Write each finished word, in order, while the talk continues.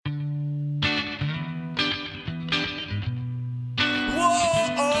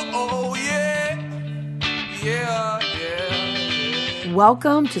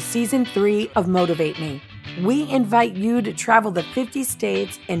Welcome to Season 3 of Motivate Me. We invite you to travel the 50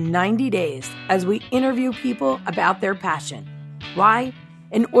 states in 90 days as we interview people about their passion. Why?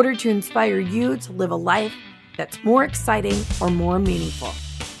 In order to inspire you to live a life that's more exciting or more meaningful.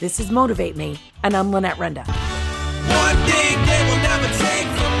 This is Motivate Me, and I'm Lynette Renda. One thing they will never take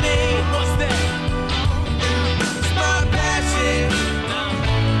from me. What's that? It's my passion.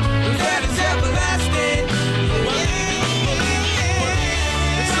 That is everlasting.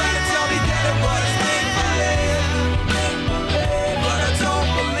 They try to tell me that it was make believe, but I don't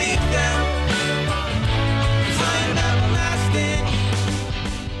believe them. 'Cause I am everlasting.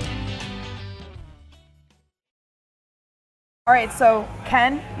 All right, so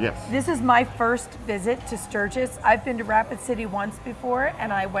Ken, Yes. This is my first visit to Sturgis. I've been to Rapid City once before,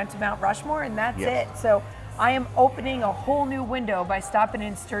 and I went to Mount Rushmore, and that's Yes. it. So I am opening a whole new window by stopping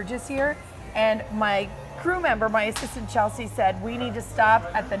in Sturgis here, and my crew member, my assistant Chelsea, said we need to stop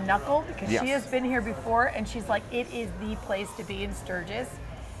at the Knuckle because Yes. she has been here before, and she's like, it is the place to be in Sturgis.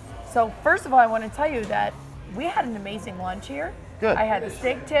 So first of all, I want to tell you that we had an amazing lunch here. Good. I had the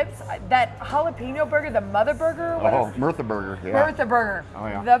steak tips, that jalapeno burger, the mother burger. Oh, Mirtha Burger. Yeah. Bertha Burger. Oh,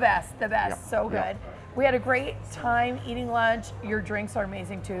 yeah. The best. Yeah, So good. yeah. We had a great time eating lunch. Your drinks are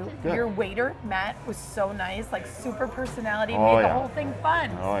amazing too. Good. Your waiter, Matt, was so nice, like super personality, Oh, made the yeah. whole thing fun.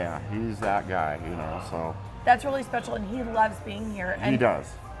 Oh yeah, he's that guy, so That's really special, and he loves being here. And he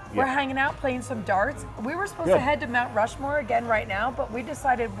does. We're Yeah. hanging out, playing some darts. We were supposed Good. to head to Mount Rushmore again right now, but we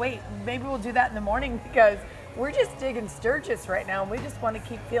decided, wait, maybe we'll do that in the morning because we're just digging Sturgis right now, and we just want to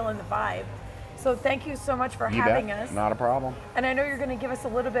keep feeling the vibe. So thank you so much for You having bet. us. Not a problem. And I know you're going to give us a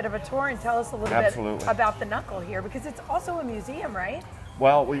little bit of a tour and tell us a little Absolutely. bit about the Knuckle here, because it's also a museum, right?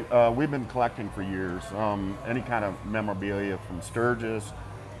 Well, we've been collecting for years. Any kind of memorabilia from Sturgis,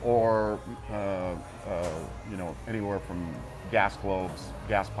 or anywhere from gas globes,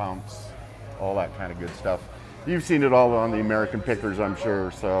 gas pumps, all that kind of good stuff. You've seen it all on the American Pickers, I'm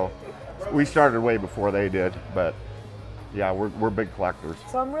sure. So we started way before they did, but yeah, we're big collectors.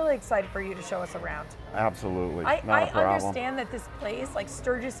 So I'm really excited for you to show us around. Absolutely, I not a problem. understand that this place, like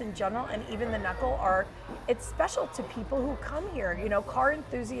Sturgis in general, and even the Knuckle, it's special to people who come here. You know, car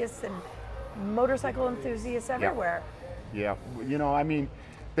enthusiasts and motorcycle enthusiasts everywhere. Yeah,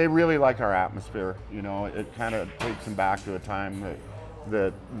 they really like our atmosphere. It kind of takes them back to a time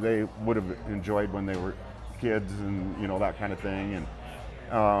that they would have enjoyed when they were kids, and that kind of thing.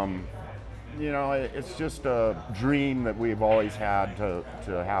 And it's just a dream that we've always had to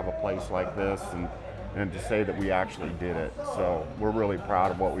have a place like this, and to say that we actually did it. So we're really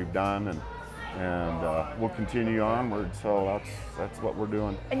proud of what we've done, and we'll continue onward. So that's what we're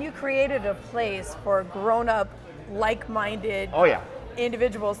doing. And you created a place for grown-up, like-minded Oh yeah.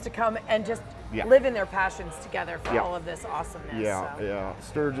 individuals to come and just Yeah. live in their passions together for Yeah. all of this awesomeness. Yeah, so. yeah.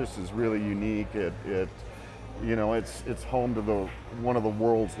 Sturgis is really unique. It's home to one of the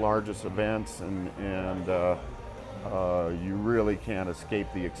world's largest events, and you really can't escape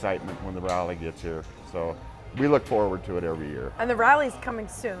the excitement when the rally gets here. So we look forward to it every year. And the rally's coming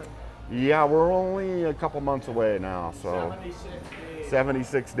soon. Yeah, we're only a couple months away now, so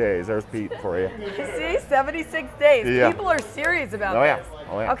 76 days. There's Pete for you. See, 76 days. Yeah. People are serious about Oh, yeah. this.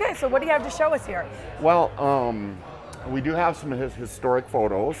 Oh, yeah. Okay, so what do you have to show us here? Well, we do have some historic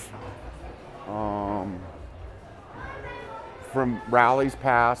photos from rallies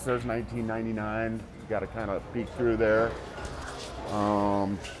past. There's 1999. You got to kind of peek through there.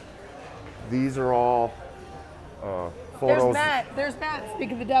 These are all photos. There's Matt.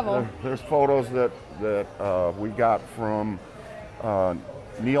 Speak of the devil. There's photos that we got from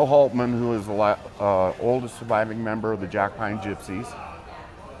Neil Holtman, who is the oldest surviving member of the Jack Pine Gypsies.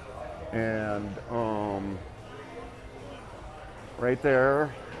 And right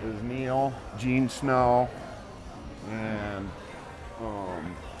there is Neil, Gene Snow, and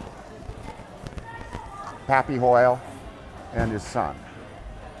Pappy Hoyle and his son.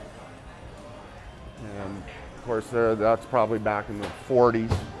 And of course that's probably back in the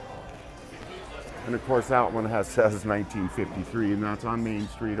 40s. And of course that one says 1953, and that's on Main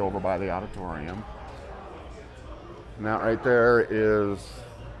Street over by the auditorium. And that right there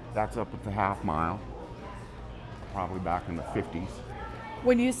that's up at the half mile, probably back in the 50s.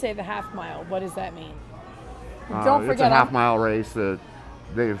 When you say the half mile, what does that mean? It's a half mile race that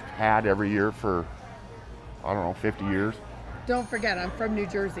they've had every year for, 50 years. Don't forget, I'm from New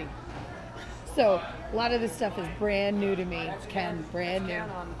Jersey. So a lot of this stuff is brand new to me. Ken, brand new.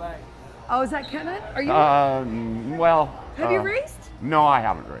 Oh, is that Ken? Are you? Have you raced? No, I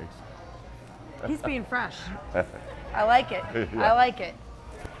haven't raced. He's being fresh. I like it. Yeah. I like it.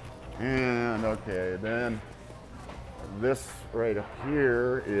 And okay, then this right up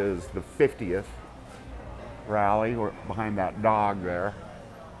here is the 50th rally. We're behind that dog there.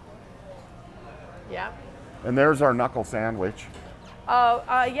 Yeah. And there's our knuckle sandwich. Oh,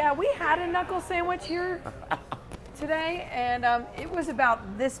 yeah, we had a knuckle sandwich here today, and it was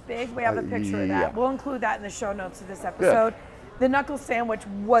about this big. We have a picture of that. Yeah. We'll include that in the show notes of this episode. The knuckle sandwich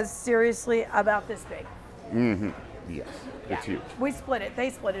was seriously about this big. Yes, Yeah. it's huge. We split it. They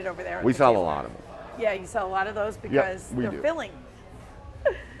split it over there. at We the sell a table. lot of them. Yeah, you sell a lot of those because we they're do. filling.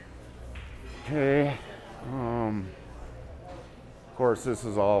 Okay. Of course, this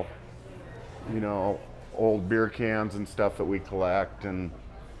is all, old beer cans and stuff that we collect, and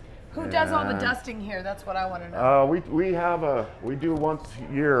Who does all the And- dusting here? That's what I want to know. we do once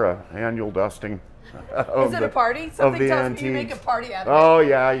a year a annual dusting. Is it a party? Something the tells me you make a antiques. party out of Oh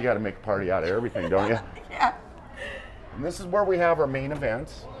yeah, you got to make a party out of everything, don't you? it. Yeah. And this is where we have our main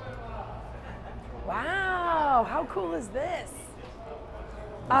events. Wow, how cool is this?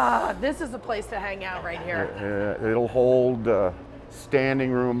 This is a place to hang out right here. It'll hold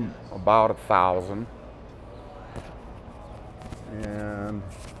standing room about 1,000, and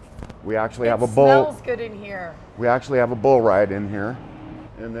we actually have a bull. Smells good in here. We actually have a bull ride in here,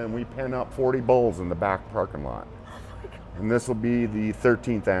 and then we pen up 40 bulls in the back parking lot. And this will be the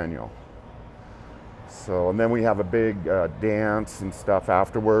 13th annual. So, and then we have a big dance and stuff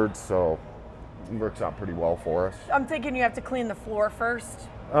afterwards, so it works out pretty well for us. I'm thinking you have to clean the floor first.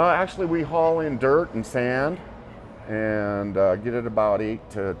 Actually, we haul in dirt and sand and get it about 8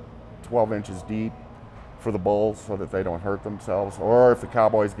 to 12 inches deep for the bulls so that they don't hurt themselves. Or if the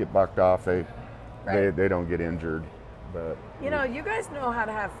cowboys get bucked off, they don't get injured. But You know, you guys know how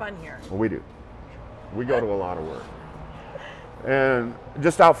to have fun here. well, we do. We go to a lot of work. And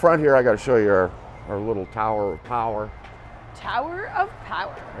just out front here, I got to show you our little tower of power. Tower of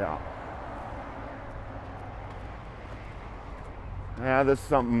Power. Yeah. Yeah, this is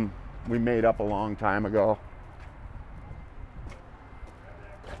something we made up a long time ago.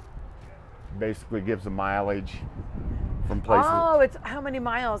 Basically gives the mileage from places. Oh, it's how many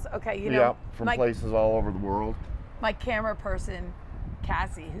miles? Okay, you know, Yeah, from my, places all over the world. my camera person,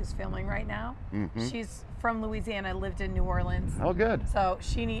 Cassie, who's filming right now, she's from Louisiana, lived in New Orleans. Oh, good. So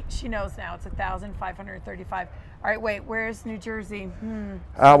she knows now. It's 1,535. All right, wait, where's New Jersey?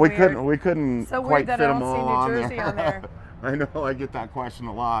 So We weird. couldn't So quite weird that fit I them don't see all New on Jersey there. on there. I know, I get that question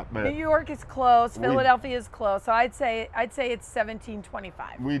a lot, New but York is close. Philadelphia is close. So I'd say it's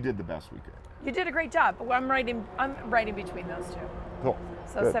 1725. we did the best we could. You did a great job, but I'm right in between those two. Cool.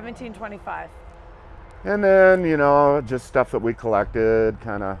 So Good. 1725. And then, just stuff that we collected,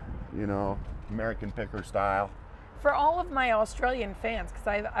 kind of, American picker style. For all of my Australian fans,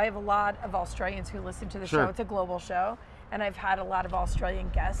 because I have a lot of Australians who listen to the Sure. show. It's a global show, and I've had a lot of Australian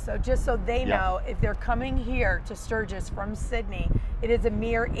guests. So just so they Yeah. know, if they're coming here to Sturgis from Sydney, it is a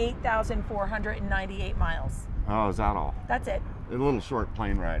mere 8,498 miles. Oh, is that all? That's it. A little short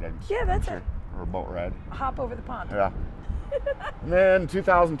plane ride, Yeah, that's sure. it. Or a boat ride. Hop over the pond. Yeah. And then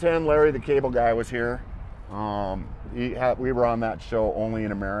 2010, Larry the Cable Guy was here. We were on that show only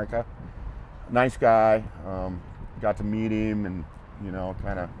in America. Nice guy. Got to meet him and,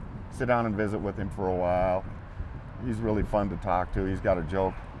 kind of sit down and visit with him for a while. He's really fun to talk to. He's got a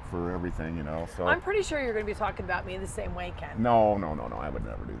joke for everything, So I'm pretty sure you're going to be talking about me the same way, Ken. no, I would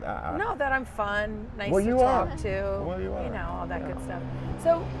never do that. No, that I'm fun, nice Well, to you talk are. to. Well, you are. All that Yeah. good stuff.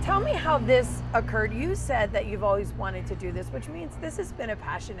 So tell me how this occurred. You said that you've always wanted to do this, which means this has been a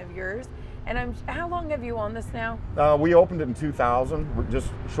passion of yours. And how long have you owned this now? We opened it in 2000,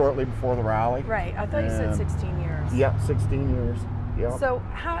 just shortly before the rally. Right. I thought you said And- 16 years. Yep, 16 years. Yep. So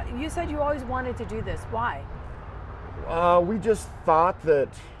you said you always wanted to do this. Why? We just thought that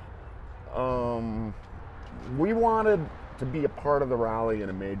we wanted to be a part of the rally in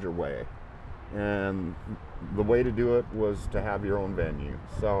a major way. And the way to do it was to have your own venue.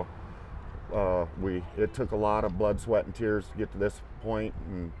 So it took a lot of blood, sweat, and tears to get to this point,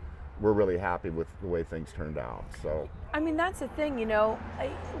 and we're really happy with the way things turned out. So I mean, that's the thing,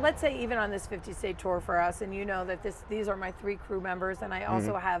 let's say even on this 50-state tour for us, and that these are my 3 crew members, and I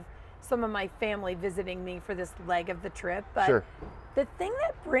also have some of my family visiting me for this leg of the trip. But Sure. the thing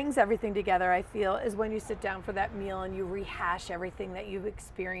that brings everything together, I feel, is when you sit down for that meal and you rehash everything that you've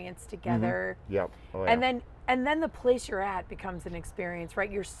experienced together. Yep. Oh, yeah. And then the place you're at becomes an experience,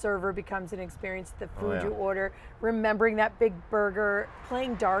 right? Your server becomes an experience, the food yeah. you order, remembering that big burger,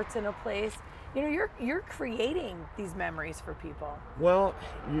 playing darts in a place. You're creating these memories for people. Well,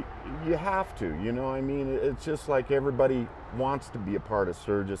 you have to, it's just like everybody wants to be a part of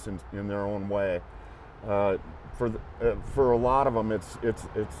Sturgis in their own way. For a lot of them, it's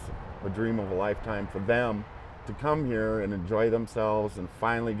a dream of a lifetime for them to come here and enjoy themselves and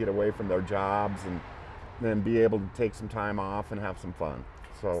finally get away from their jobs and then be able to take some time off and have some fun.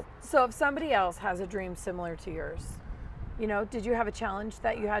 So if somebody else has a dream similar to yours, did you have a challenge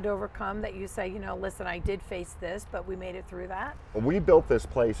that you had to overcome that you say, listen, I did face this, but we made it through that? we built this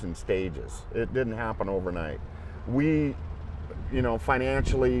place in stages. It didn't happen overnight. We,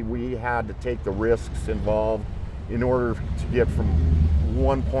 financially, we had to take the risks involved in order to get from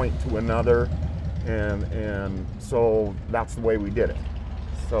one point to another, and so that's the way we did it.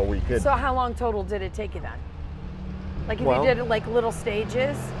 So we could. So how long total did it take you then? Like if you did it like little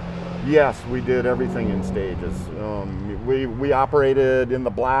stages? Yes, we did everything in stages. We operated in the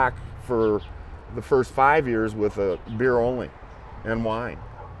black for the first 5 years with a beer only and wine.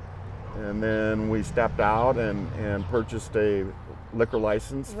 And then we stepped out and purchased a liquor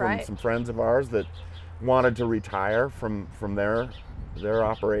license from some friends of ours that wanted to retire from their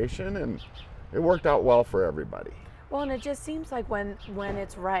operation, and it worked out well for everybody. Well, and it just seems like when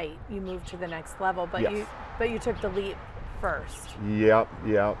it's right, you move to the next level, but you took the leap first. Yep.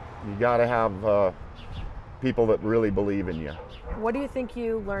 You got to have people that really believe in you. What do you think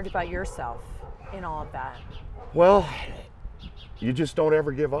you learned about yourself in all of that? Well, you just don't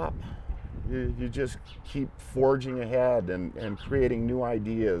ever give up. You just keep forging ahead and creating new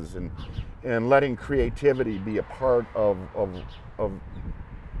ideas and letting creativity be a part of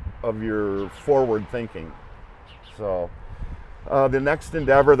your forward thinking. So the next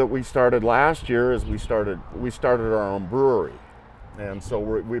endeavor that we started last year is we started our own brewery, and so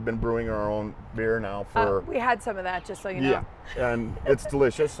we've been brewing our own beer now for. We had some of that, just so you know. Yeah, and it's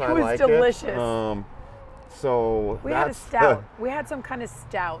delicious. It was delicious. So we had a stout. We had some kind of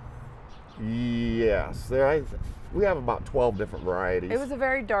stout. Yes, we have about 12 different varieties. It was a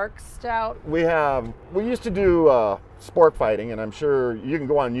very dark stout. We used to do sport fighting, and I'm sure you can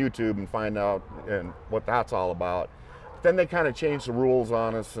go on YouTube and find out and what that's all about. Then they kind of changed the rules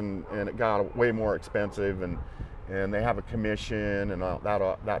on us, and it got way more expensive, and they have a commission and all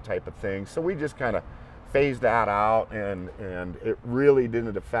that type of thing. So we just kind of phased that out, and it really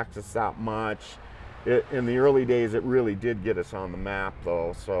didn't affect us that much. In the early days, it really did get us on the map,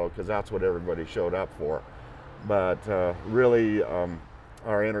 though, because that's what everybody showed up for. But really,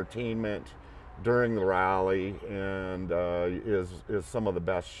 our entertainment during the rally is some of the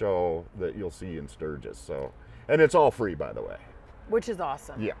best show that you'll see in Sturgis. So, and it's all free, by the way. Which is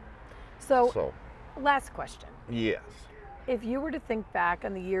awesome. Yeah. So last question. Yes. If you were to think back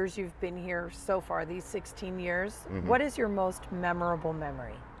on the years you've been here so far, these 16 years, what is your most memorable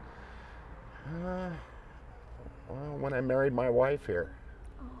memory? Well, when I married my wife here.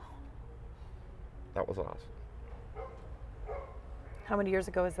 That was awesome. How many years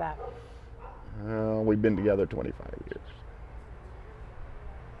ago was that? We've been together 25 years.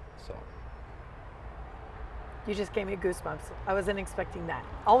 So. You just gave me goosebumps. I wasn't expecting that.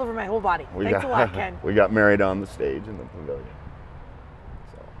 All over my whole body. Thanks a lot, Ken. We got married on the stage in the pavilion.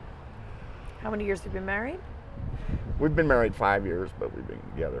 So. How many years have you been married? We've been married 5 years, but we've been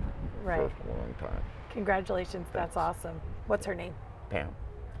together for a long time. Congratulations. That's awesome. What's her name? Pam.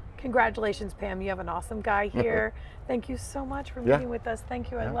 Congratulations, Pam. You have an awesome guy here. Thank you so much for meeting with us. Thank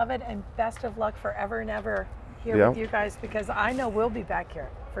you. I love it. And best of luck forever and ever here with you guys, because I know we'll be back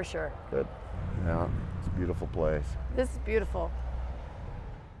here for sure. Good. Yeah, it's a beautiful place. This is beautiful.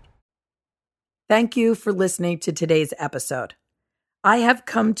 Thank you for listening to today's episode. I have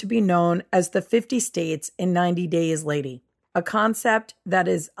come to be known as the 50 States in 90 Days Lady, a concept that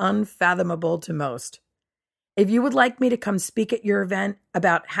is unfathomable to most. If you would like me to come speak at your event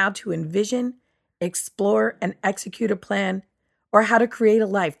about how to envision, explore, and execute a plan, or how to create a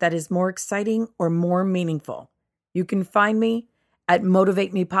life that is more exciting or more meaningful, you can find me at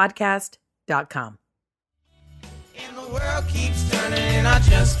motivatemepodcast.com. And the world keeps turning and I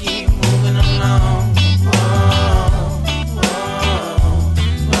just keep moving along.